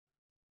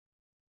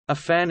A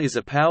fan is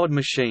a powered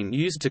machine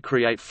used to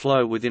create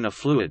flow within a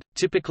fluid,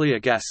 typically a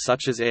gas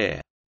such as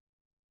air.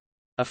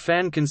 A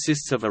fan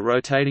consists of a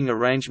rotating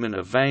arrangement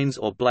of vanes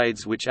or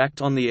blades which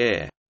act on the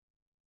air.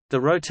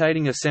 The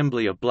rotating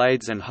assembly of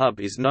blades and hub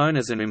is known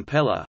as an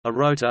impeller, a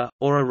rotor,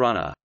 or a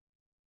runner.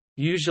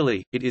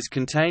 Usually, it is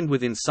contained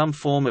within some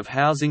form of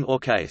housing or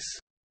case.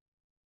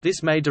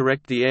 This may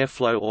direct the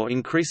airflow or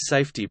increase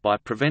safety by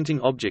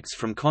preventing objects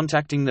from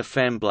contacting the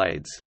fan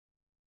blades.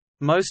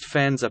 Most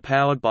fans are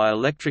powered by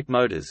electric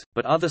motors,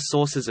 but other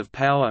sources of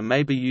power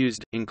may be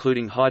used,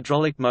 including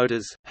hydraulic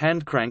motors,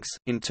 hand cranks,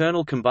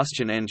 internal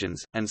combustion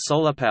engines, and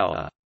solar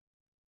power.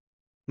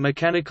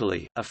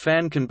 Mechanically, a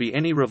fan can be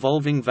any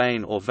revolving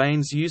vane or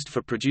vanes used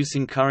for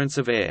producing currents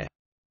of air.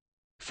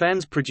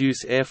 Fans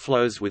produce air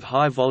flows with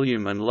high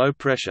volume and low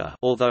pressure,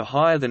 although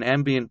higher than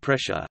ambient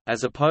pressure,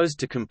 as opposed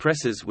to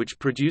compressors which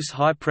produce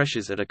high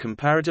pressures at a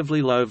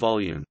comparatively low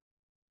volume.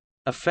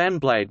 A fan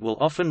blade will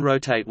often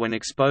rotate when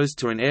exposed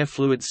to an air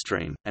fluid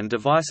stream, and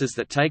devices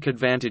that take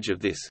advantage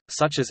of this,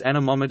 such as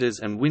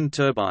anemometers and wind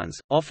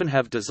turbines, often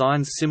have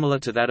designs similar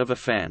to that of a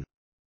fan.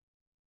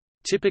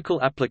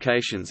 Typical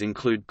applications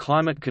include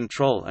climate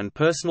control and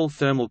personal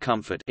thermal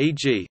comfort,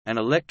 e.g., an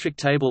electric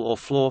table or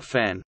floor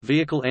fan,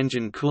 vehicle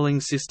engine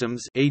cooling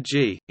systems,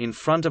 e.g., in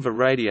front of a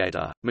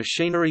radiator,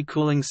 machinery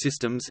cooling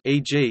systems,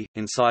 e.g.,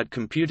 inside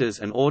computers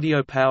and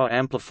audio power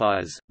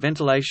amplifiers,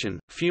 ventilation,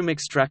 fume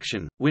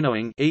extraction,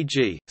 winnowing,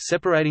 e.g.,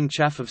 separating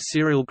chaff of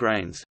cereal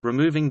grains,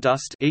 removing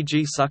dust,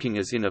 e.g., sucking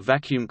as in a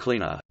vacuum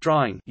cleaner,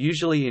 drying,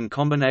 usually in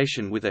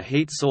combination with a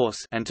heat source,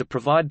 and to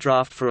provide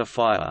draft for a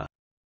fire.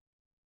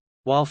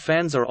 While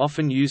fans are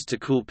often used to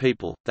cool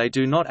people, they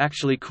do not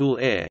actually cool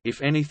air.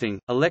 If anything,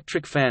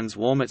 electric fans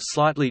warm it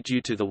slightly due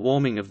to the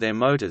warming of their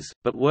motors,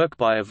 but work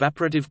by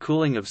evaporative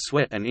cooling of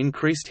sweat and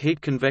increased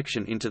heat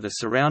convection into the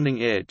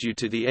surrounding air due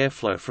to the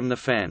airflow from the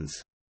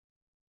fans.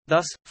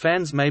 Thus,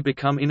 fans may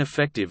become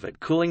ineffective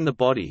at cooling the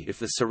body if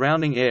the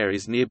surrounding air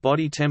is near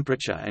body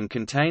temperature and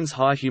contains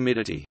high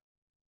humidity.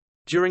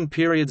 During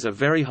periods of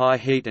very high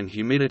heat and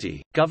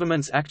humidity,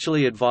 governments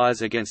actually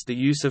advise against the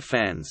use of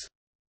fans.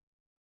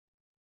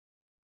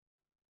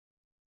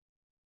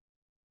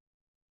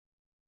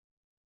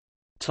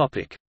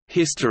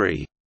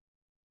 History.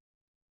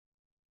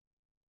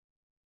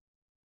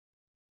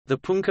 The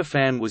punkah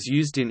fan was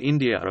used in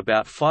India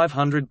about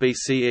 500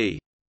 BCE.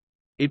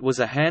 It was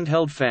a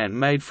handheld fan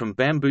made from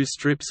bamboo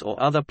strips or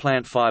other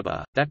plant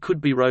fibre, that could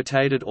be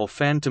rotated or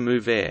fanned to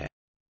move air.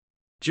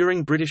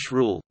 During British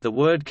rule, the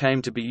word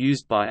came to be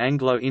used by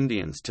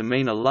Anglo-Indians to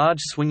mean a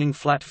large swinging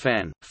flat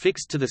fan,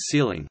 fixed to the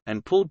ceiling,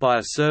 and pulled by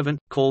a servant,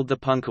 called the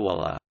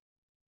punkahwala.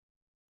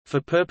 For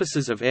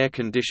purposes of air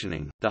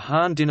conditioning, the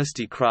Han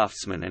Dynasty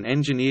craftsman and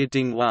engineer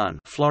Ding Wan,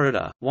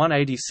 Florida,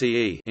 180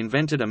 CE,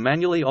 invented a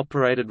manually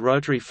operated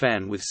rotary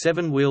fan with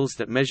 7 wheels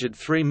that measured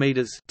 3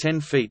 meters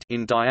 (10 feet)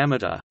 in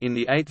diameter. In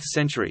the 8th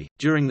century,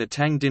 during the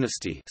Tang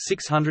Dynasty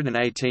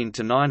 (618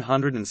 to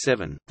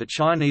 907), the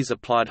Chinese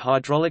applied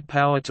hydraulic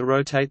power to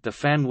rotate the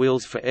fan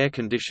wheels for air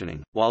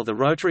conditioning, while the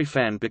rotary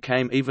fan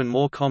became even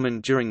more common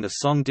during the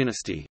Song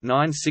Dynasty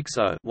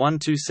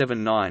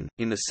 (960–1279).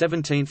 In the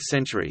 17th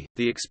century,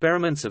 the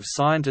experiments of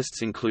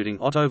scientists including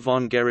Otto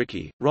von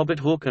Guericke, Robert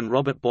Hooke and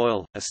Robert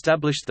Boyle,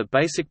 established the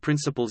basic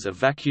principles of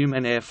vacuum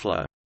and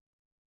airflow.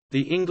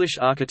 The English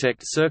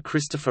architect Sir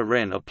Christopher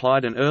Wren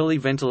applied an early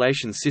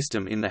ventilation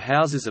system in the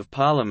Houses of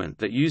Parliament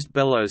that used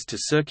bellows to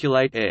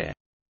circulate air.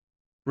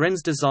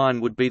 Wren's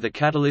design would be the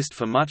catalyst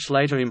for much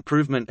later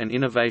improvement and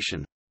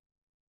innovation.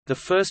 The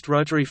first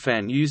rotary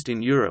fan used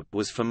in Europe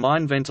was for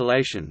mine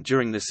ventilation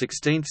during the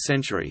 16th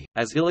century,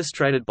 as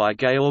illustrated by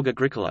Georg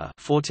Agricola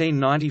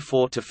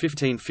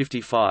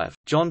 (1494–1555).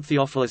 John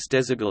Theophilus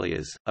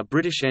Desaguliers, a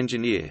British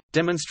engineer,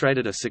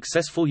 demonstrated a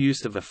successful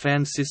use of a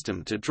fan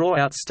system to draw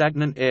out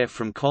stagnant air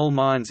from coal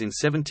mines in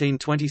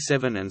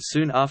 1727, and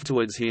soon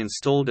afterwards he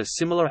installed a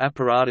similar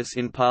apparatus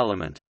in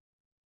Parliament.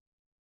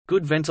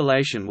 Good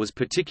ventilation was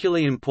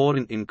particularly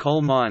important in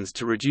coal mines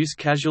to reduce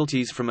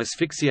casualties from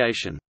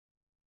asphyxiation.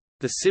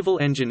 The civil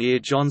engineer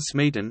John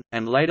Smeaton,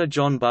 and later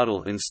John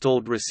Buddle,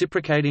 installed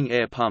reciprocating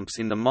air pumps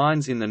in the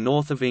mines in the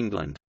north of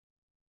England.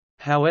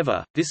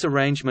 However, this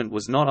arrangement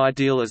was not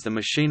ideal as the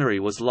machinery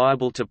was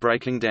liable to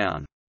breaking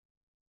down.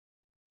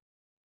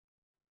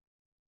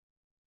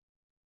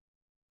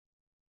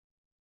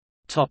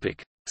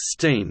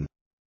 Steam.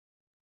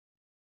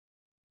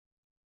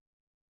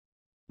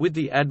 With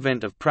the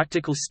advent of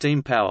practical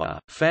steam power,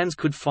 fans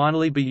could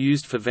finally be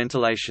used for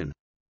ventilation.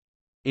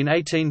 In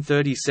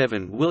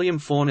 1837 William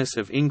Furness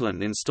of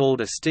England installed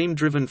a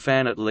steam-driven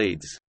fan at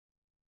Leeds.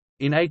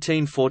 In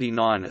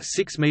 1849 a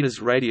 6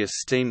 metres radius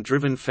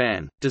steam-driven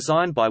fan,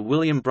 designed by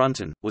William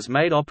Brunton, was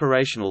made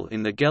operational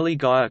in the Gellie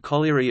Gaya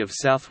Colliery of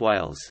South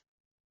Wales.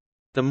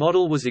 The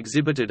model was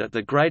exhibited at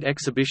the Great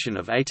Exhibition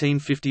of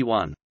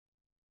 1851.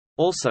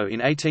 Also in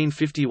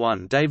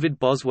 1851 David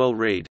Boswell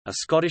Reid, a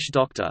Scottish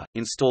doctor,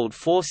 installed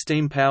 4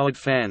 steam-powered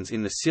fans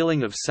in the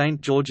ceiling of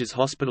St George's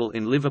Hospital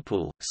in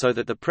Liverpool, so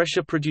that the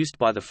pressure produced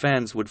by the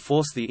fans would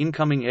force the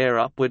incoming air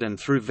upward and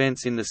through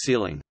vents in the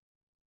ceiling.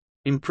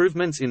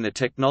 Improvements in the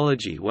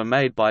technology were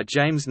made by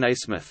James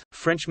Naismith,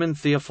 Frenchman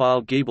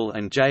Théophile Guibal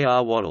and J.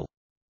 R. Waddell.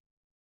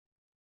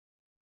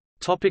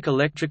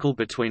 Electrical.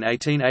 Between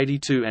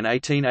 1882 and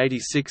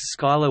 1886,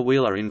 Schuyler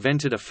Wheeler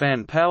invented a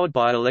fan powered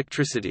by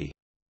electricity.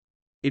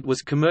 It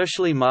was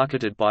commercially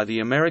marketed by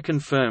the American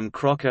firm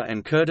Crocker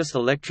and Curtis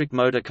Electric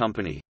Motor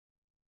Company.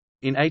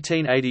 In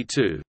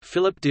 1882,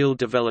 Philip Deal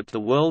developed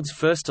the world's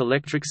first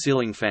electric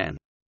ceiling fan.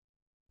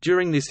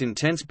 During this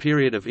intense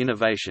period of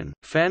innovation,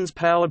 fans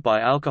powered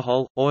by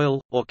alcohol, oil,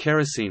 or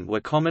kerosene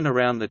were common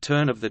around the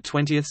turn of the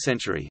 20th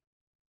century.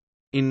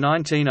 In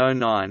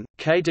 1909,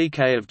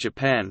 KDK of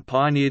Japan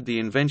pioneered the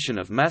invention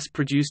of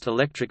mass-produced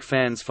electric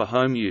fans for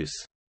home use.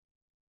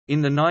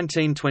 In the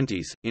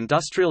 1920s,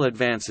 industrial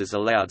advances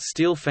allowed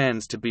steel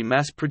fans to be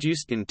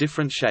mass-produced in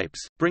different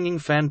shapes, bringing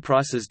fan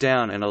prices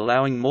down and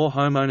allowing more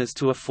homeowners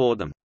to afford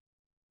them.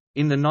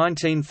 In the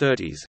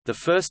 1930s, the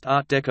first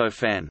Art Deco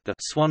fan, the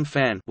Swan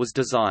fan, was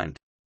designed.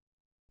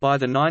 By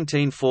the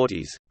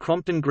 1940s,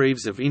 Crompton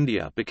Greaves of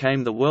India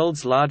became the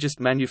world's largest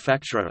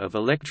manufacturer of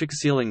electric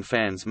ceiling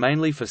fans,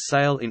 mainly for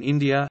sale in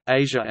India,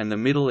 Asia and the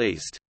Middle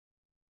East.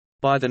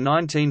 By the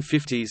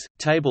 1950s,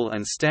 table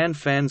and stand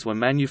fans were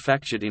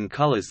manufactured in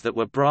colors that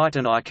were bright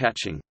and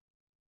eye-catching.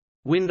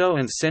 Window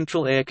and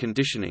central air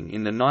conditioning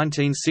in the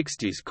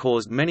 1960s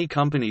caused many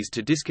companies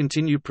to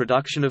discontinue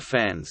production of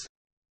fans.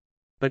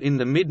 But in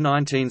the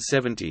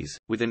mid-1970s,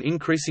 with an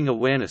increasing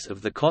awareness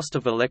of the cost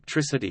of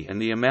electricity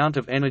and the amount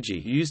of energy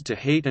used to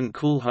heat and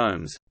cool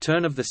homes,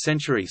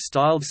 turn-of-the-century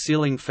styled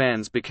ceiling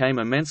fans became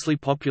immensely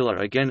popular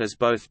again as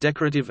both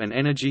decorative and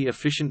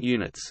energy-efficient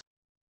units.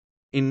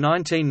 In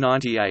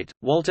 1998,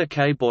 Walter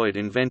K. Boyd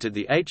invented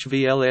the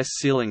HVLS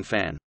ceiling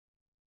fan.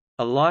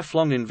 A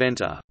lifelong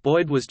inventor,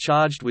 Boyd was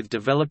charged with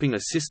developing a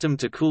system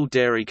to cool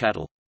dairy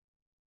cattle.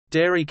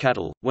 Dairy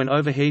cattle, when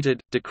overheated,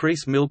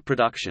 decrease milk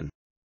production.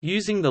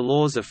 Using the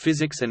laws of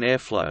physics and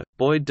airflow,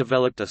 Boyd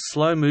developed a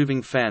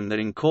slow-moving fan that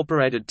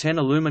incorporated 10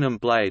 aluminum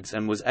blades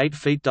and was 8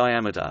 feet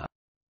diameter.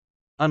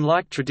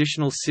 Unlike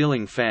traditional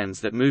ceiling fans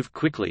that move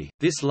quickly,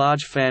 this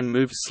large fan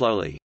moves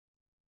slowly.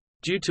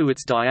 Due to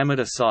its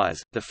diameter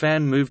size, the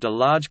fan moved a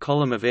large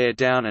column of air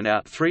down and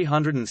out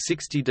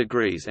 360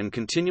 degrees and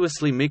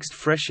continuously mixed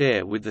fresh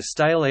air with the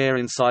stale air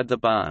inside the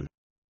barn.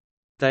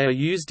 They are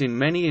used in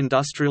many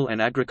industrial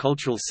and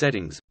agricultural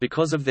settings,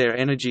 because of their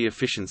energy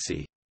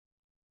efficiency.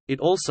 It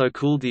also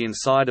cooled the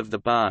inside of the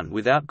barn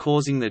without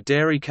causing the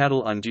dairy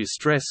cattle undue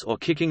stress or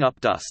kicking up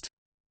dust.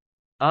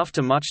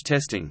 After much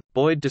testing,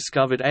 Boyd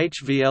discovered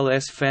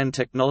HVLS fan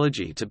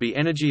technology to be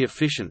energy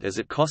efficient, as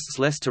it costs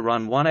less to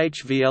run one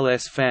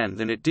HVLS fan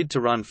than it did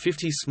to run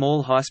 50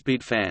 small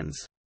high-speed fans.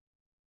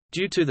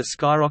 Due to the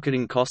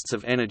skyrocketing costs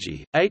of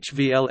energy,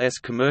 HVLS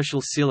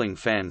commercial ceiling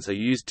fans are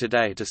used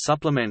today to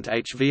supplement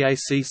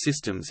HVAC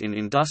systems in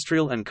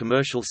industrial and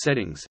commercial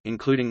settings,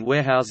 including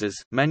warehouses,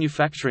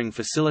 manufacturing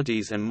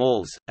facilities and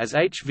malls, as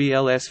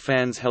HVLS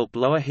fans help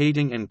lower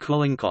heating and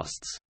cooling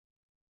costs.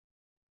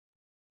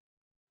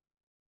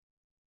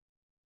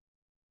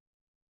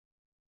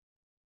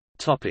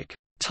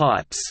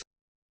 Types.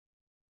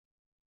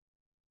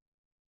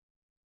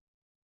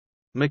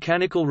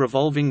 Mechanical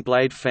revolving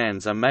blade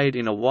fans are made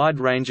in a wide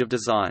range of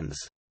designs.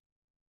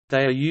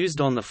 They are used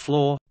on the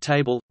floor,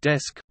 table,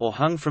 desk, or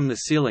hung from the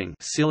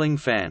ceiling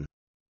fan.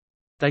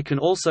 They can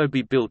also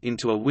be built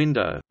into a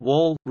window,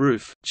 wall,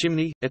 roof,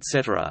 chimney,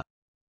 etc.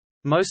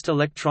 Most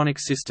electronic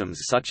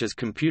systems such as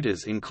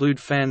computers include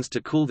fans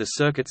to cool the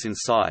circuits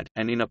inside,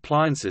 and in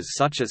appliances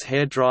such as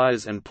hair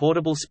dryers and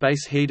portable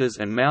space heaters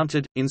and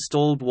mounted,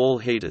 installed wall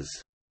heaters.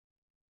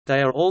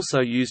 They are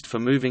also used for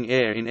moving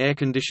air in air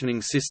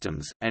conditioning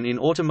systems, and in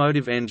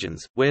automotive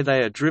engines, where they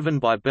are driven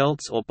by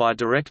belts or by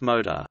direct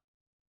motor.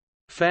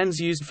 Fans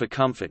used for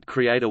comfort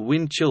create a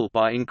wind chill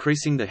by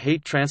increasing the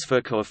heat transfer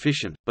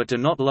coefficient, but do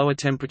not lower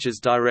temperatures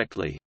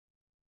directly.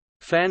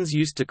 Fans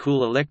used to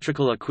cool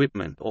electrical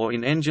equipment or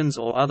in engines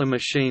or other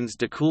machines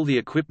decool the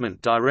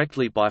equipment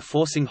directly by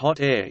forcing hot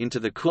air into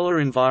the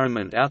cooler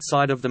environment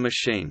outside of the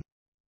machine.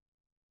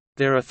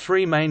 There are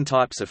three main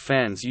types of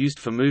fans used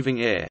for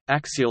moving air: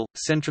 axial,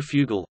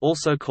 centrifugal,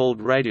 also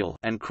called radial,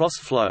 and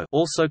cross-flow,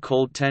 also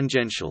called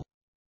tangential.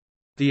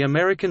 The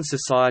American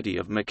Society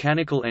of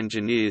Mechanical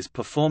Engineers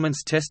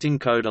Performance Testing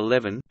Code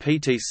 11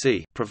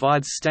 (PTC)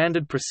 provides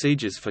standard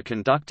procedures for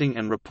conducting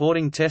and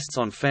reporting tests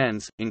on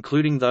fans,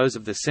 including those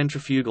of the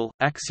centrifugal,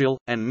 axial,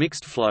 and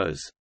mixed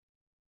flows.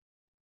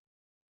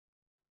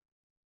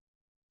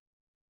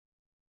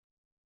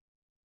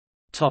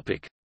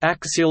 Topic: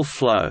 Axial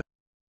flow.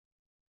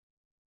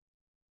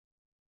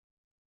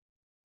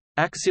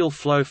 Axial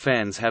flow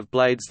fans have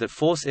blades that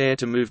force air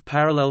to move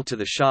parallel to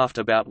the shaft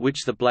about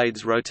which the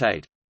blades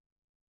rotate.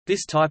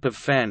 This type of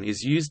fan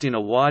is used in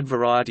a wide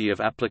variety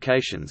of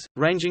applications,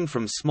 ranging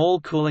from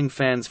small cooling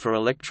fans for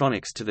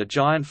electronics to the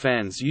giant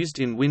fans used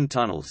in wind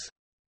tunnels.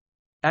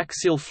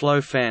 Axial flow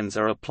fans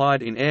are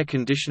applied in air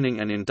conditioning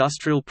and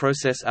industrial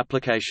process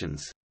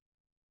applications.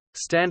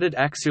 Standard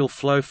axial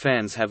flow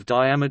fans have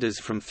diameters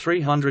from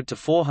 300 to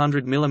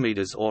 400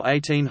 mm or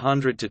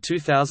 1800 to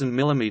 2000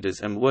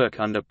 mm and work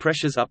under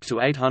pressures up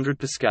to 800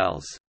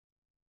 pascals.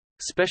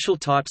 Special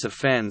types of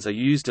fans are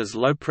used as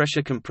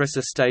low-pressure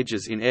compressor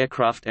stages in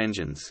aircraft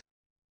engines.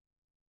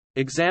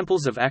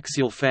 Examples of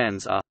axial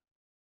fans are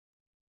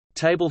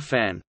table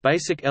fan.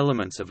 Basic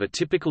elements of a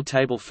typical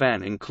table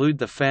fan include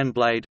the fan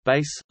blade,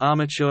 base,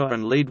 armature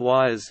and lead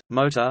wires,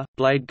 motor,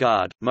 blade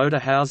guard, motor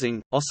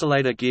housing,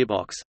 oscillator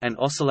gearbox, and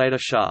oscillator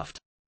shaft.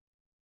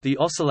 The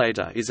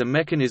oscillator is a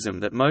mechanism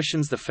that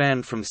motions the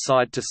fan from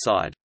side to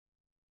side.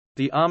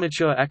 The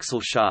armature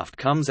axle shaft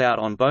comes out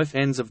on both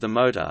ends of the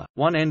motor,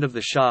 one end of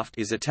the shaft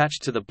is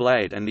attached to the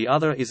blade and the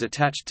other is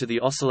attached to the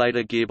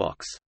oscillator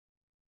gearbox.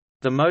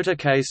 The motor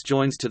case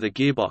joins to the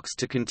gearbox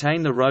to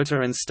contain the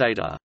rotor and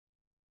stator.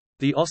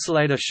 The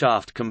oscillator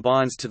shaft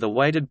combines to the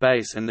weighted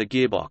base and the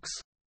gearbox.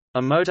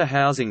 A motor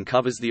housing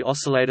covers the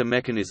oscillator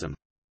mechanism.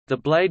 The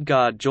blade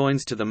guard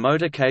joins to the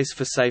motor case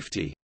for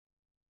safety.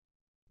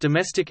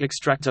 Domestic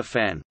extractor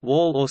fan,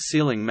 wall or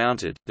ceiling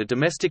mounted. The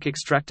domestic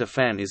extractor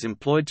fan is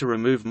employed to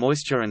remove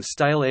moisture and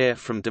stale air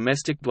from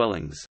domestic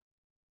dwellings.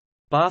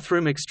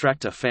 Bathroom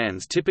extractor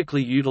fans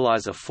typically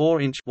utilize a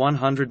 4-inch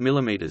 (100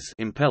 mm)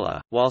 impeller,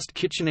 whilst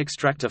kitchen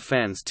extractor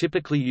fans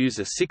typically use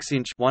a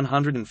 6-inch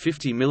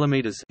 (150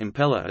 mm)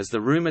 impeller as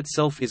the room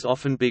itself is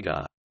often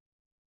bigger.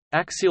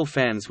 Axial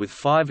fans with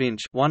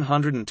 5-inch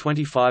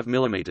 (125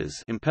 mm)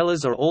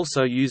 impellers are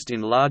also used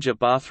in larger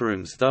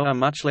bathrooms, though are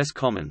much less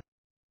common.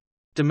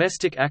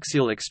 Domestic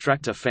axial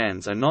extractor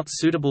fans are not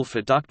suitable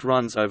for duct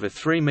runs over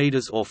 3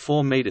 meters or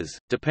 4 meters,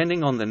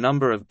 depending on the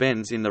number of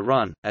bends in the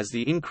run, as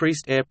the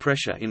increased air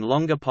pressure in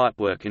longer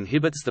pipework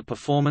inhibits the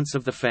performance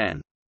of the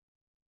fan.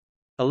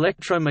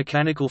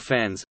 Electromechanical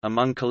fans,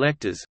 among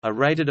collectors, are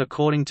rated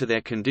according to their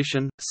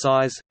condition,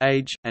 size,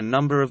 age, and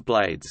number of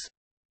blades.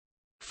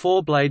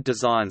 4-blade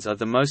designs are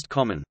the most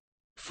common.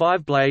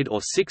 5-blade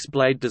or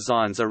 6-blade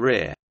designs are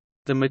rare.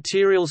 The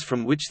materials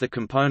from which the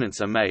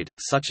components are made,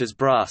 such as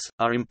brass,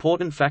 are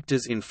important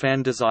factors in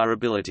fan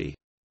desirability.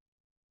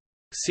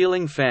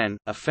 Ceiling fan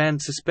 – a fan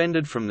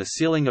suspended from the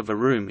ceiling of a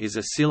room is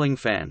a ceiling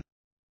fan.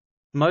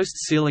 Most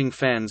ceiling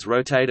fans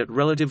rotate at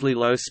relatively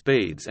low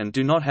speeds and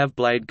do not have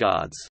blade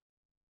guards.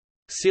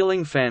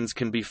 Ceiling fans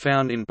can be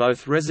found in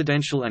both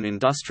residential and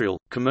industrial,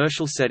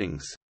 commercial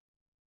settings.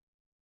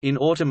 In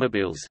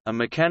automobiles, a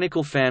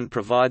mechanical fan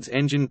provides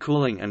engine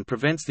cooling and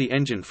prevents the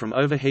engine from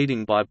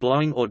overheating by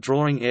blowing or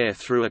drawing air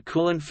through a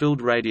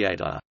coolant-filled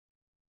radiator.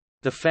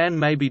 The fan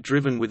may be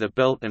driven with a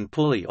belt and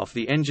pulley off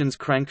the engine's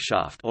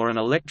crankshaft or an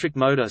electric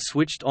motor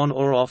switched on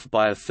or off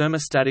by a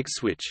thermostatic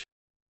switch.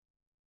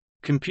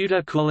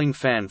 Computer cooling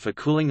fan for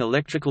cooling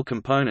electrical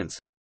components.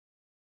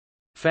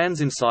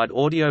 Fans inside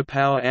audio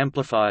power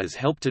amplifiers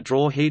help to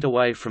draw heat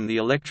away from the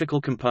electrical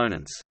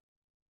components.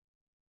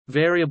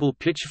 Variable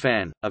pitch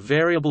fan – a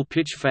variable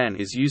pitch fan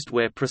is used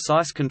where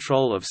precise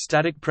control of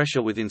static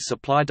pressure within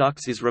supply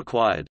ducts is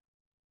required.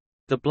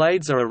 The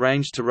blades are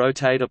arranged to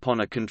rotate upon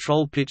a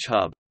control pitch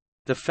hub.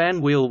 The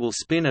fan wheel will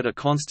spin at a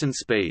constant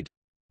speed.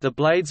 The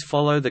blades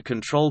follow the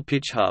control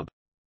pitch hub.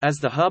 As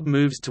the hub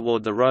moves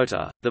toward the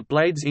rotor, the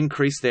blades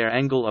increase their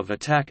angle of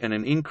attack and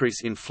an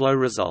increase in flow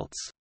results.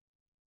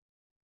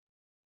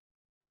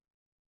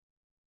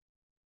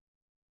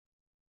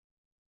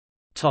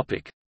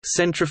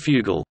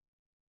 Centrifugal.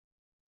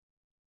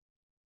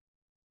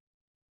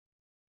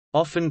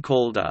 Often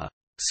called a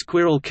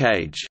squirrel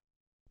cage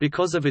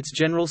because of its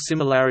general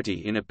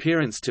similarity in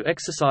appearance to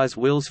exercise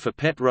wheels for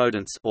pet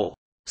rodents, or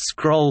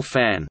scroll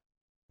fan.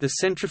 The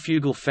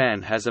centrifugal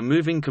fan has a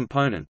moving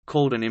component,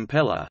 called an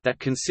impeller,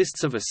 that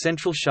consists of a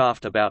central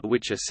shaft about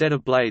which a set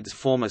of blades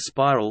form a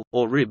spiral,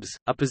 or ribs,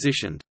 are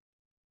positioned.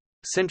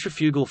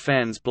 Centrifugal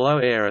fans blow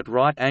air at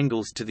right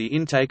angles to the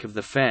intake of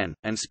the fan,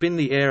 and spin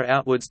the air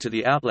outwards to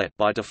the outlet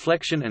by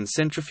deflection and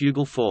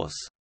centrifugal force.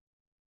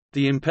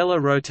 The impeller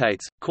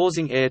rotates,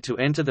 causing air to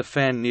enter the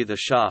fan near the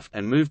shaft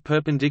and move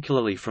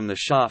perpendicularly from the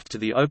shaft to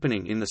the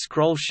opening in the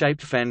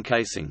scroll-shaped fan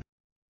casing.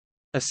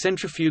 A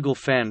centrifugal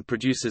fan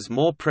produces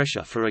more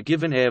pressure for a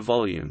given air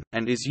volume,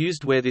 and is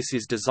used where this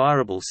is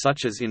desirable,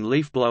 such as in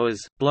leaf blowers,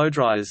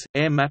 blowdryers,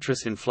 air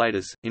mattress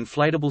inflators,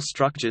 inflatable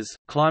structures,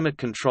 climate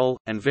control,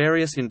 and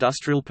various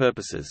industrial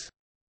purposes.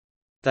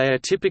 They are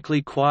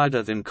typically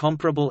quieter than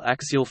comparable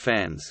axial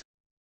fans.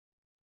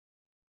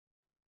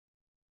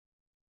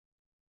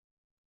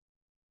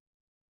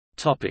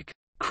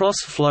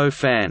 Cross-flow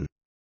fan.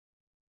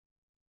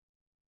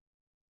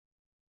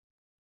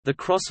 The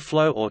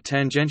cross-flow or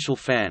tangential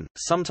fan,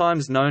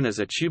 sometimes known as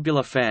a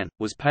tubular fan,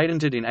 was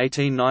patented in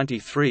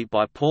 1893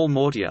 by Paul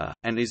Mortier,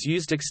 and is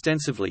used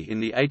extensively in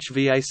the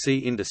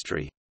HVAC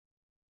industry.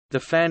 The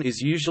fan is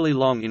usually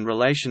long in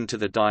relation to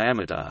the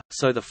diameter,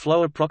 so the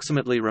flow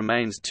approximately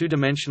remains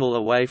two-dimensional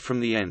away from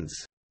the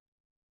ends.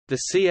 The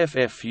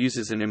CFF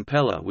uses an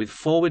impeller with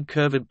forward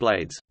curved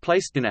blades,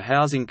 placed in a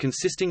housing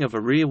consisting of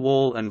a rear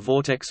wall and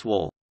vortex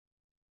wall.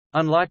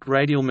 Unlike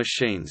radial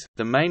machines,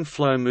 the main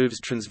flow moves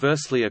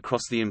transversely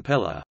across the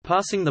impeller,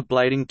 passing the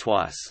blading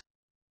twice.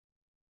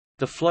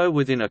 The flow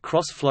within a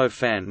cross-flow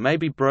fan may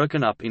be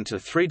broken up into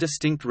three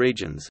distinct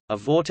regions: a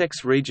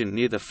vortex region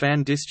near the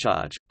fan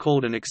discharge,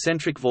 called an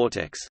eccentric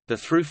vortex, the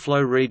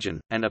through-flow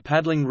region, and a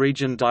paddling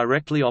region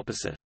directly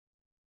opposite.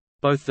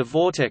 Both the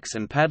vortex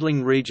and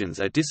paddling regions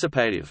are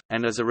dissipative,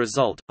 and as a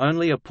result,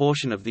 only a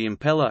portion of the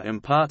impeller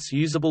imparts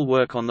usable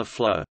work on the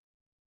flow.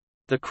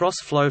 The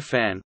cross-flow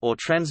fan, or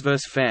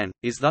transverse fan,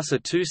 is thus a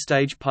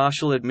two-stage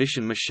partial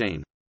admission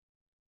machine.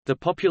 The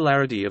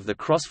popularity of the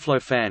cross-flow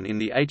fan in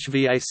the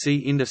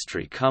HVAC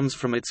industry comes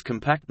from its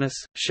compactness,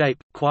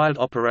 shape, quiet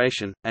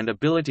operation, and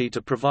ability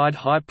to provide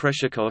high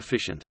pressure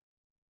coefficient.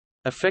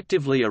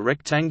 Effectively a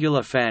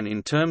rectangular fan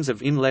in terms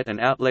of inlet and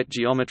outlet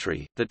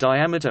geometry, the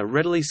diameter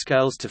readily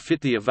scales to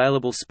fit the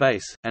available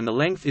space, and the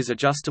length is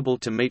adjustable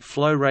to meet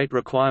flow rate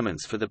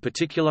requirements for the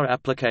particular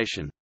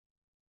application.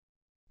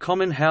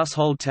 Common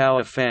household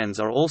tower fans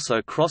are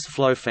also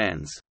cross-flow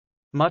fans.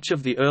 Much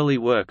of the early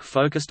work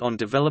focused on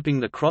developing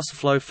the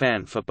cross-flow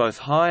fan for both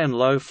high and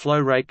low flow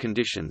rate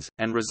conditions,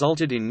 and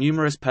resulted in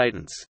numerous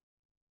patents.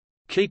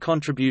 Key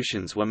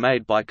contributions were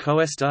made by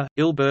Coandă,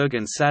 Ilberg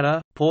and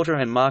Satter, Porter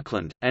and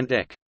Markland, and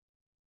Eck.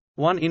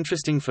 One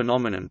interesting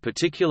phenomenon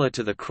particular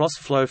to the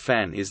cross-flow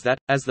fan is that,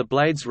 as the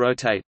blades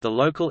rotate, the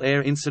local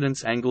air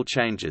incidence angle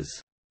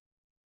changes.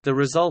 The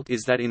result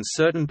is that in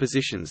certain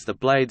positions the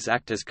blades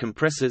act as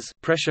compressors,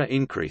 pressure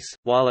increase,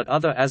 while at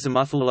other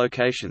azimuthal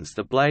locations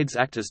the blades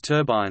act as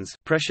turbines,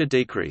 pressure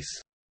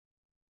decrease.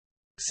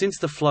 Since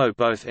the flow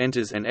both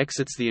enters and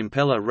exits the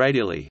impeller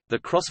radially, the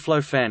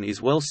cross-flow fan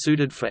is well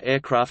suited for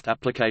aircraft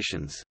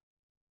applications.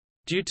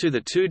 Due to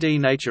the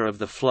 2D nature of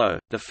the flow,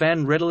 the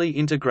fan readily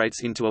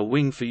integrates into a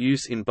wing for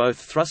use in both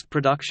thrust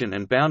production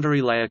and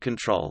boundary layer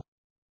control.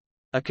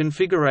 A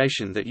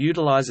configuration that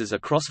utilizes a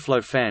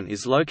cross-flow fan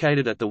is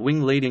located at the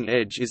wing leading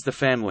edge is the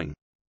fan wing.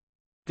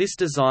 This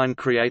design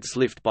creates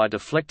lift by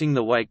deflecting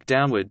the wake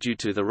downward due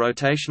to the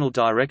rotational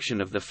direction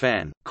of the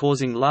fan,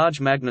 causing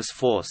large Magnus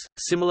force,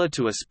 similar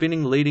to a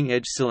spinning leading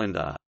edge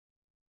cylinder.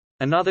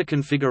 Another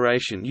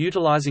configuration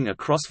utilizing a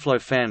cross-flow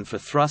fan for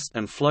thrust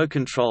and flow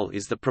control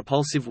is the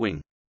propulsive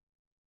wing.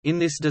 In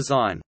this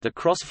design, the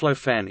cross-flow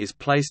fan is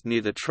placed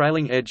near the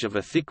trailing edge of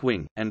a thick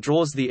wing, and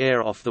draws the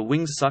air off the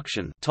wing's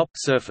suction top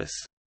surface.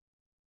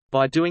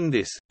 By doing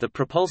this, the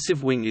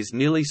propulsive wing is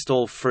nearly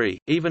stall-free,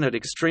 even at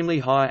extremely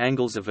high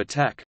angles of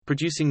attack,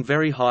 producing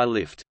very high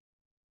lift.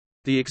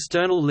 The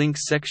external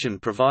links section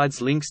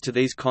provides links to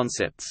these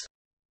concepts.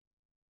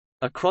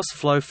 A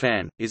cross-flow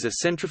fan is a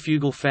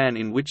centrifugal fan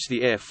in which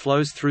the air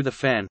flows through the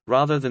fan,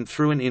 rather than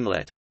through an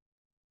inlet.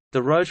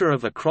 The rotor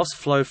of a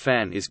cross-flow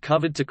fan is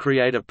covered to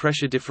create a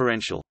pressure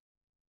differential.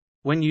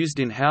 When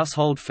used in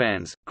household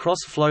fans,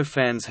 cross-flow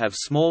fans have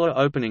smaller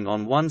opening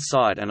on one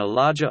side and a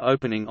larger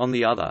opening on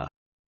the other.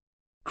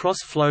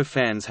 Cross-flow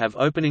fans have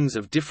openings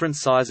of different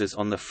sizes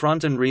on the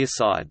front and rear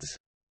sides.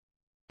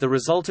 The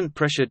resultant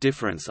pressure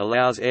difference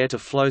allows air to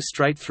flow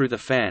straight through the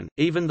fan,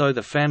 even though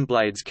the fan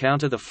blades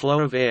counter the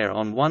flow of air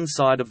on one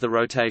side of the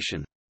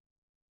rotation.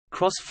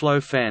 Cross-flow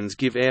fans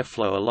give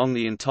airflow along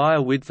the entire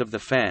width of the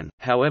fan,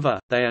 however,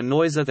 they are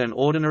noisier than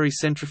ordinary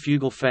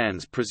centrifugal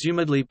fans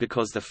presumably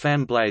because the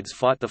fan blades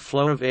fight the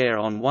flow of air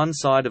on one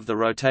side of the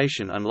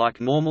rotation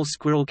unlike normal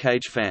squirrel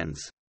cage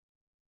fans.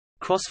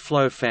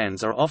 Cross-flow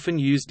fans are often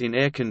used in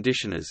air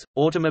conditioners,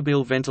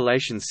 automobile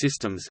ventilation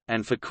systems,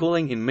 and for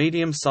cooling in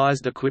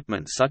medium-sized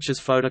equipment such as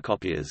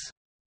photocopiers.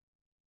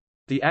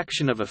 The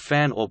action of a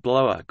fan or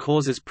blower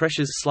causes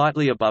pressures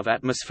slightly above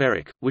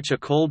atmospheric, which are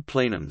called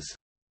plenums.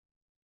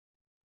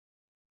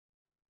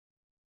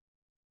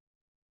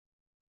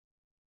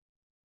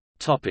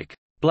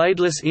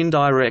 Bladeless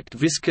indirect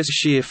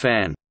viscous-shear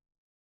fan.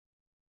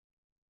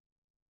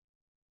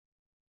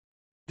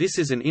 This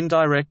is an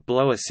indirect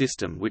blower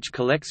system which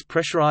collects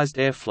pressurized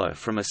airflow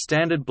from a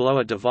standard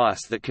blower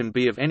device that can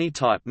be of any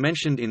type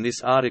mentioned in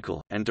this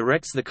article, and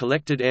directs the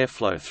collected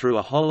airflow through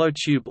a hollow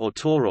tube or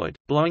toroid,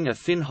 blowing a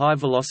thin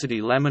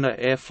high-velocity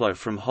laminar airflow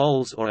from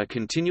holes or a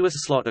continuous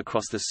slot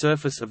across the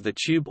surface of the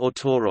tube or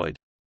toroid.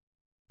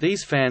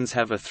 These fans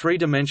have a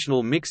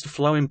three-dimensional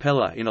mixed-flow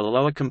impeller in a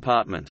lower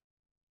compartment.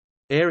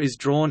 Air is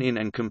drawn in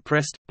and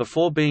compressed,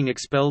 before being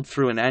expelled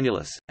through an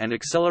annulus, and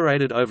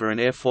accelerated over an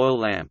airfoil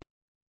lamp.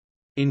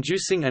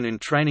 Inducing and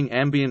entraining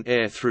ambient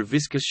air through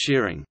viscous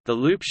shearing, the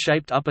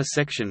loop-shaped upper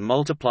section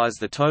multiplies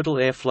the total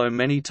airflow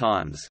many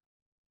times.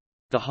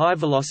 The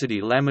high-velocity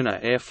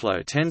laminar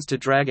airflow tends to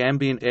drag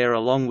ambient air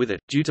along with it,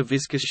 due to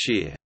viscous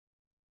shear.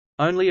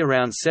 Only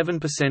around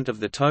 7%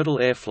 of the total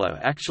airflow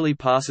actually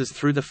passes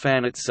through the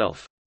fan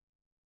itself.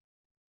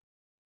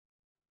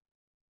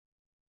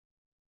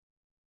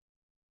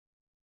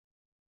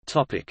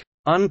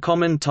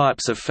 Uncommon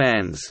types of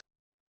fans.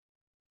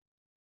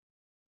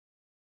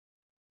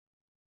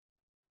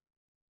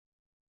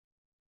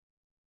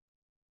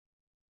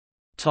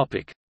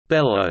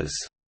 Bellows.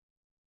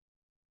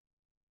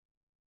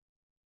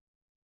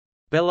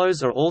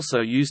 Bellows are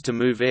also used to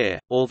move air,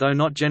 although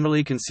not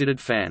generally considered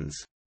fans.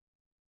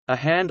 A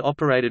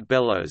hand-operated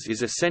bellows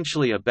is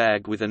essentially a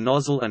bag with a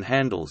nozzle and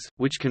handles,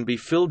 which can be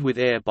filled with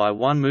air by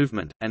one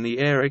movement, and the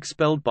air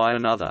expelled by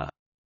another.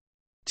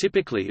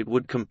 Typically it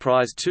would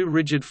comprise two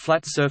rigid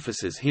flat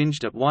surfaces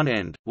hinged at one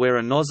end, where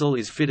a nozzle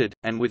is fitted,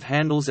 and with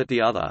handles at the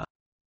other.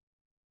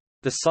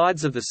 The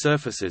sides of the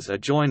surfaces are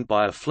joined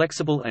by a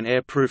flexible and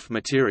air-proof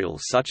material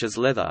such as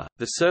leather.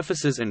 The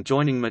surfaces and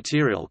joining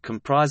material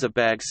comprise a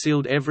bag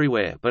sealed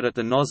everywhere but at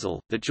the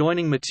nozzle. The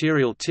joining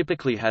material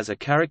typically has a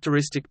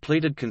characteristic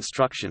pleated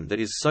construction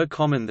that is so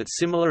common that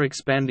similar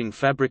expanding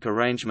fabric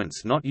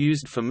arrangements not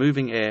used for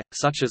moving air,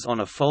 such as on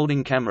a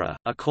folding camera,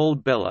 are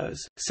called bellows.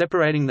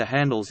 Separating the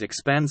handles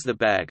expands the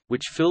bag,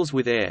 which fills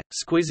with air.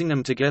 Squeezing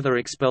them together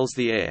expels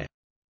the air.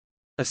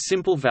 A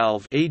simple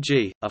valve,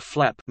 e.g., a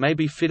flap, may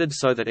be fitted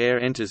so that air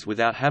enters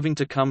without having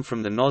to come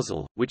from the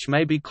nozzle, which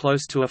may be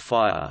close to a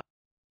fire.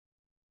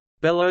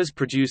 Bellows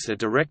produce a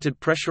directed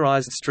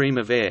pressurized stream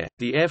of air.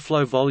 The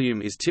airflow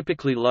volume is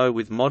typically low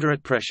with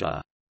moderate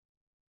pressure.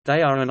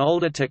 They are an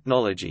older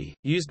technology,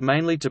 used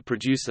mainly to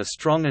produce a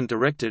strong and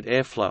directed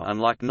airflow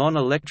unlike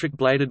non-electric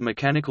bladed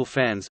mechanical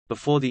fans,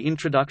 before the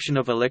introduction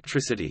of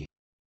electricity.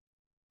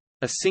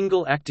 A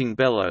single acting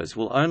bellows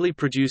will only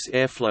produce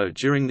airflow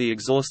during the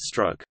exhaust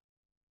stroke.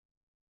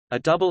 A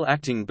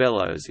double-acting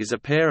bellows is a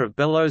pair of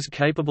bellows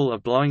capable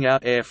of blowing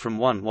out air from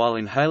one while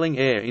inhaling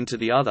air into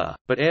the other,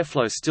 but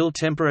airflow still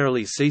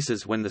temporarily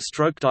ceases when the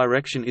stroke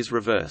direction is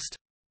reversed.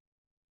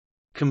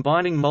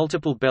 Combining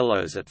multiple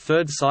bellows at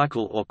third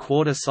cycle or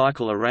quarter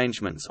cycle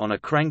arrangements on a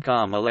crank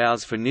arm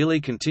allows for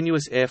nearly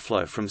continuous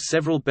airflow from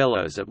several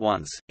bellows at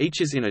once, each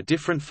is in a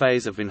different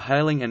phase of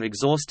inhaling and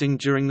exhausting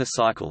during the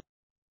cycle.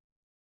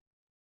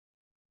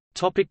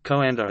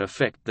 Coandă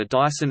effect. The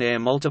Dyson air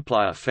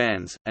multiplier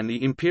fans, and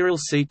the Imperial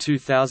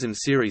C2000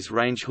 series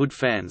range hood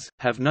fans,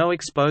 have no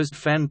exposed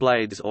fan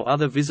blades or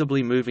other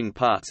visibly moving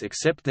parts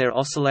except their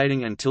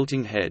oscillating and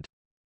tilting head.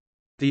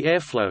 The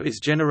airflow is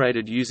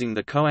generated using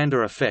the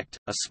Coandă effect.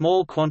 A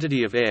small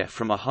quantity of air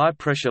from a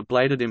high-pressure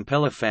bladed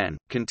impeller fan,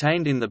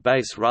 contained in the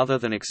base rather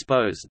than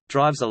exposed,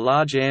 drives a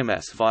large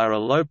airmass via a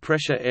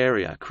low-pressure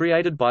area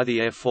created by the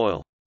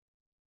airfoil.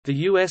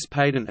 The U.S.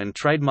 Patent and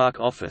Trademark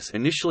Office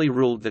initially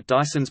ruled that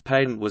Dyson's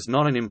patent was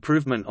not an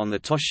improvement on the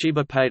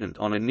Toshiba patent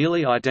on a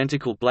nearly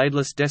identical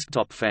bladeless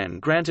desktop fan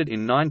granted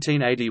in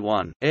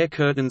 1981. Air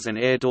curtains and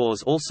air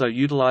doors also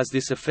utilize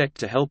this effect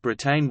to help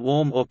retain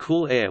warm or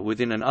cool air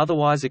within an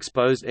otherwise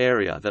exposed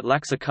area that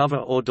lacks a cover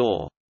or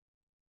door.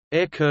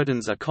 Air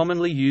curtains are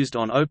commonly used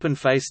on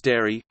open-face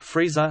dairy,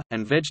 freezer,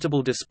 and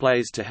vegetable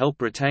displays to help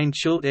retain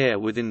chilled air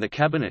within the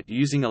cabinet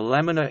using a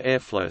laminar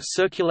airflow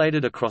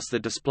circulated across the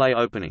display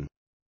opening.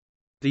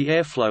 The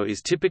airflow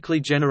is typically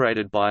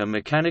generated by a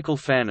mechanical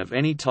fan of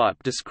any type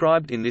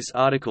described in this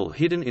article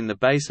hidden in the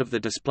base of the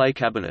display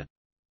cabinet.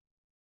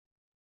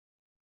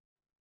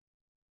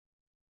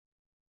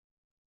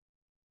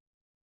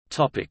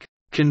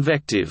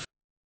 Convective.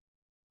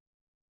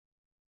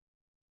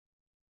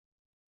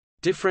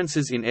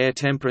 Differences in air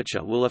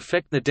temperature will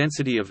affect the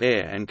density of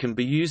air and can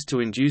be used to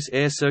induce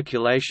air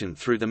circulation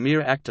through the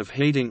mere act of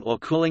heating or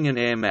cooling an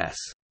air mass.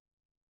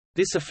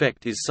 This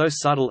effect is so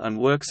subtle and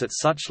works at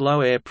such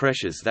low air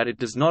pressures that it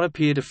does not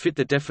appear to fit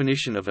the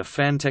definition of a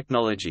fan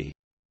technology.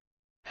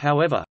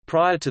 However,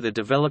 prior to the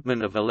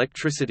development of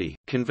electricity,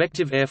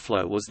 convective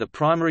airflow was the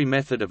primary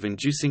method of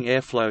inducing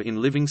airflow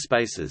in living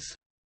spaces.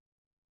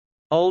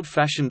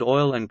 Old-fashioned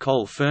oil and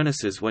coal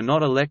furnaces were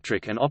not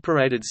electric and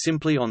operated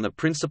simply on the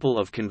principle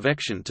of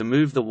convection to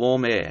move the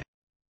warm air.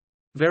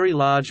 Very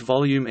large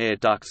volume air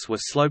ducts were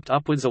sloped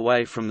upwards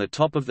away from the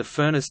top of the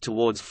furnace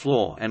towards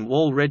floor and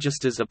wall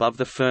registers above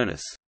the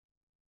furnace.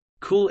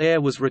 Cool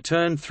air was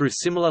returned through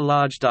similar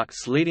large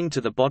ducts leading to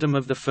the bottom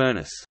of the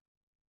furnace.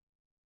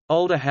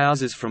 Older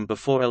houses from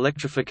before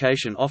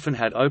electrification often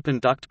had open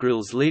duct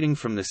grills leading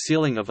from the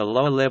ceiling of a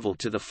lower level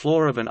to the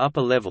floor of an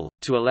upper level,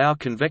 to allow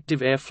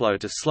convective airflow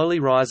to slowly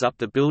rise up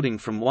the building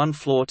from one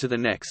floor to the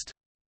next.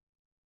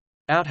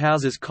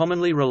 Outhouses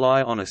commonly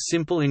rely on a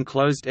simple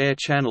enclosed air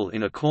channel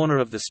in a corner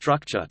of the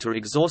structure to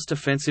exhaust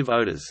offensive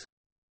odors.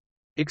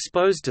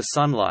 Exposed to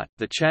sunlight,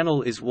 the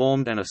channel is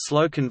warmed and a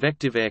slow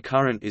convective air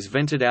current is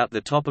vented out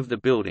the top of the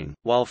building,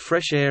 while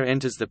fresh air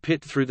enters the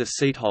pit through the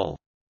seat hole.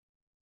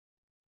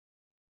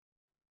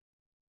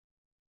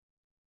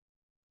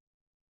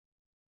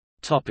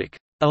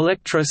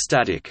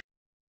 Electrostatic.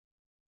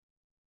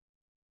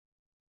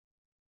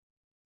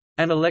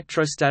 An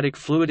electrostatic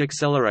fluid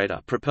accelerator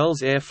propels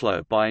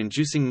airflow by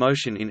inducing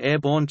motion in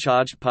airborne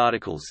charged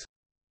particles.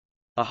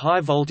 A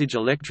high-voltage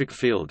electric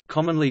field,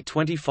 commonly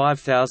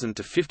 25,000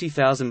 to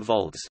 50,000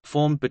 volts,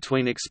 formed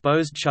between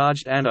exposed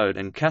charged anode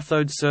and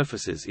cathode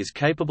surfaces is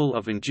capable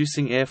of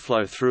inducing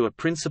airflow through a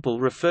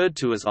principle referred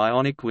to as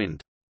ionic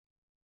wind.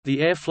 The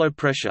airflow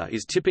pressure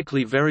is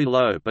typically very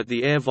low, but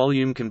the air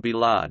volume can be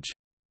large.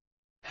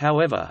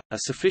 However, a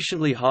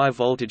sufficiently high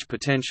voltage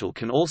potential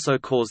can also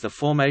cause the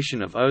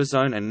formation of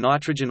ozone and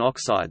nitrogen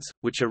oxides,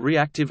 which are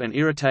reactive and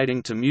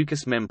irritating to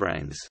mucous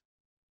membranes.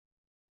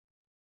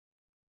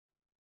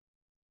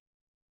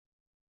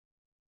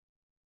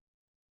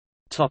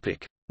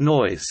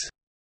 Noise.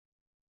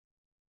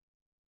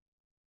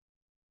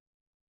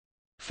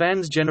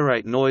 Fans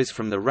generate noise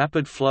from the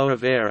rapid flow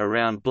of air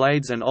around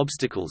blades and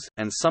obstacles,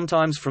 and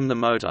sometimes from the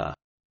motor.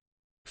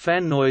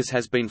 Fan noise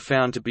has been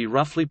found to be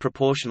roughly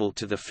proportional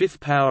to the fifth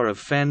power of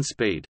fan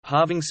speed.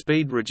 Halving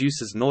speed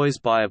reduces noise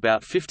by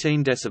about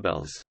 15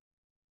 decibels.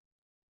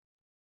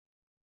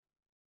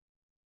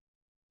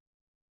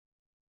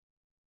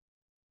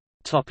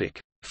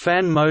 Topic: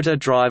 Fan motor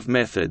drive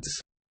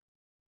methods.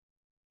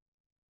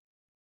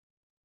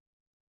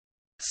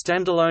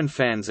 Standalone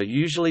fans are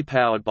usually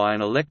powered by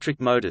an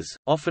electric motors,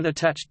 often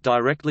attached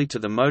directly to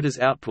the motor's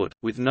output,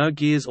 with no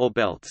gears or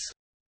belts.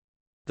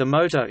 The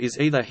motor is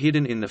either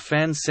hidden in the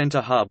fan's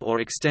center hub or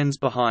extends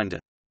behind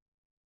it.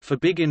 For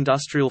big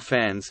industrial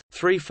fans,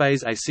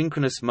 three-phase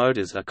asynchronous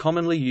motors are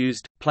commonly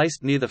used,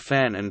 placed near the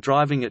fan and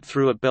driving it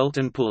through a belt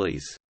and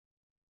pulleys.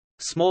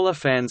 Smaller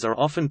fans are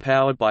often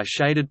powered by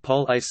shaded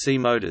pole AC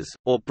motors,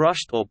 or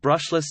brushed or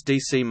brushless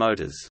DC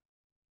motors.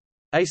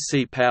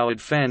 AC-powered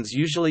fans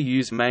usually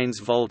use mains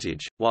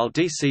voltage, while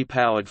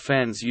DC-powered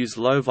fans use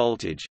low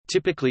voltage,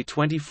 typically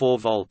 24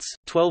 volts,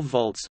 12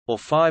 volts, or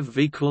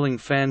 5V. Cooling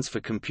fans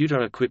for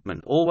computer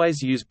equipment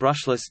always use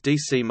brushless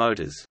DC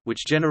motors,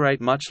 which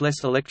generate much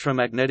less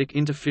electromagnetic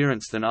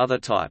interference than other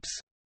types.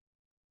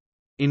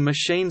 In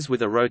machines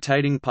with a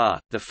rotating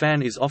part, the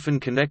fan is often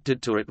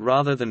connected to it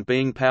rather than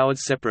being powered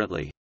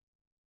separately.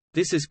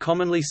 This is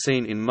commonly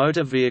seen in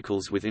motor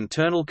vehicles with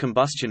internal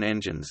combustion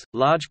engines,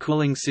 large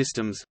cooling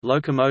systems,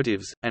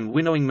 locomotives, and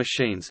winnowing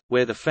machines,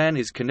 where the fan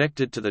is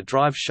connected to the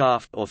drive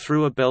shaft or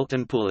through a belt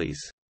and pulleys.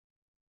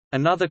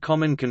 Another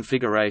common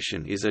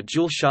configuration is a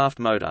dual-shaft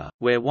motor,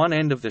 where one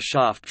end of the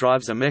shaft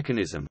drives a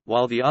mechanism,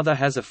 while the other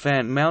has a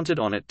fan mounted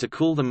on it to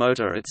cool the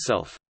motor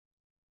itself.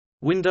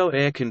 Window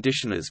air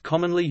conditioners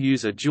commonly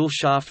use a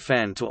dual-shaft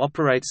fan to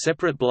operate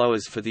separate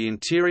blowers for the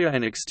interior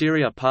and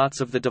exterior parts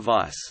of the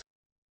device.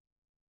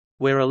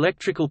 Where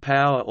electrical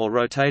power or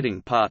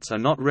rotating parts are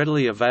not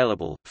readily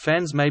available,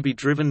 fans may be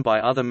driven by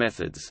other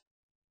methods.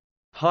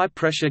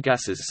 High-pressure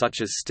gases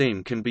such as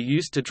steam can be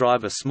used to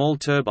drive a small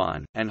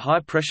turbine, and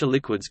high-pressure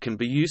liquids can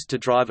be used to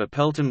drive a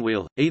Pelton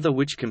wheel, either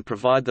which can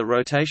provide the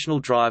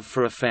rotational drive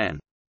for a fan.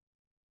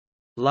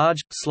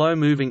 Large,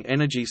 slow-moving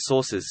energy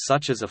sources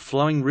such as a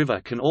flowing river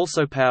can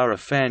also power a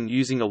fan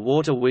using a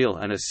water wheel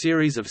and a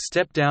series of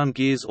step-down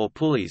gears or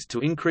pulleys to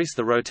increase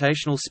the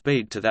rotational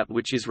speed to that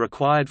which is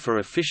required for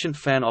efficient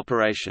fan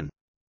operation.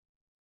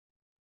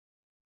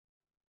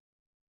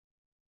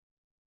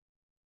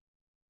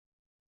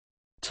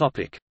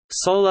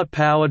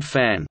 Solar-powered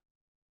fan.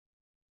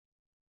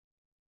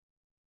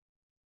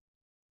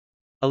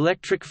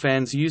 Electric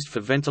fans used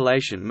for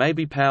ventilation may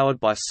be powered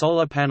by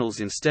solar panels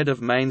instead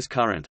of mains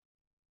current.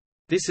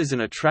 This is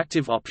an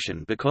attractive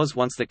option because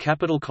once the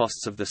capital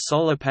costs of the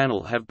solar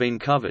panel have been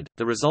covered,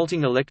 the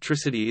resulting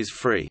electricity is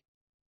free.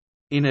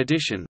 In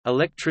addition,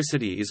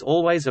 electricity is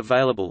always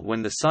available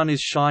when the sun is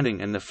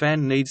shining and the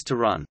fan needs to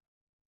run.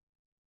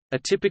 A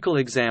typical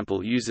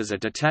example uses a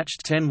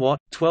detached 10-watt,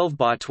 12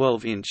 by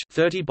 12 inch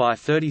 (30 by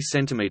 30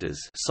 centimeters)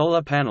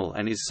 solar panel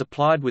and is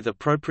supplied with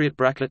appropriate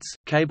brackets,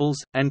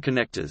 cables, and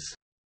connectors.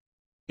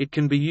 It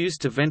can be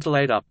used to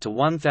ventilate up to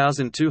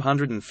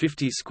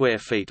 1,250 square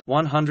feet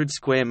 (100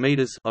 square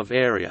meters) of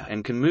area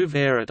and can move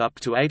air at up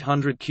to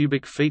 800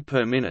 cubic feet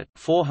per minute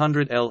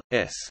 (400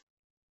 L/s).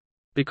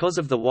 Because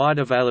of the wide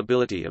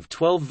availability of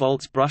 12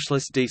 volts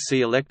brushless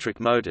DC electric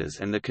motors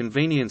and the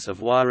convenience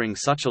of wiring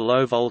such a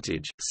low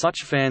voltage,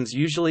 such fans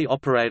usually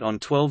operate on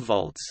 12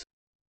 volts.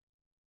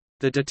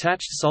 The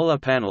detached solar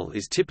panel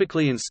is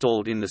typically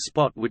installed in the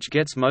spot which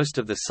gets most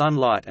of the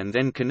sunlight and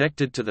then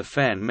connected to the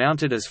fan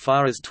mounted as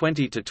far as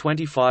 20 to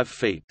 25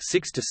 feet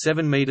 (6 to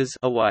 7 meters)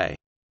 away.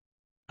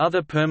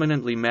 Other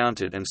permanently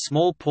mounted and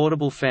small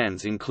portable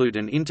fans include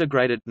an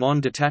integrated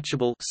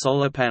non-detachable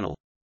solar panel.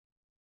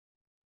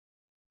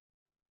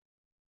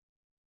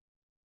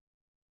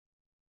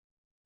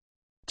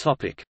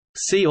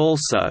 See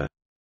also: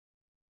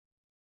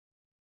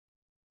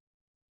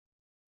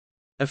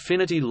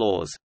 Affinity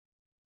laws,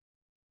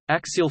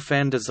 axial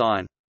fan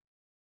design,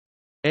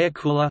 air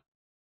cooler,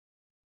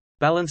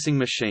 balancing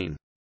machine,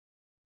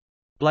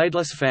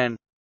 bladeless fan,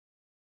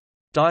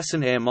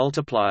 Dyson air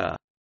multiplier,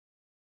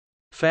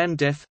 fan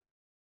death,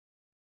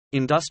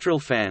 industrial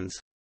fans,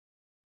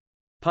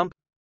 pump,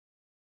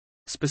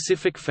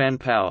 specific fan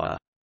power,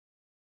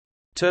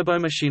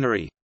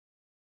 turbomachinery,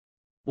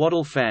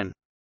 waddle fan,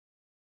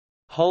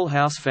 whole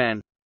house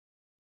fan,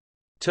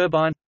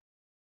 turbine,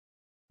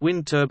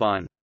 wind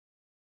turbine,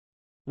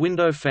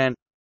 window fan,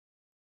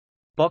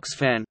 box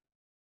fan,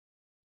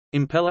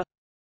 impeller,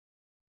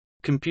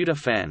 computer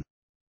fan.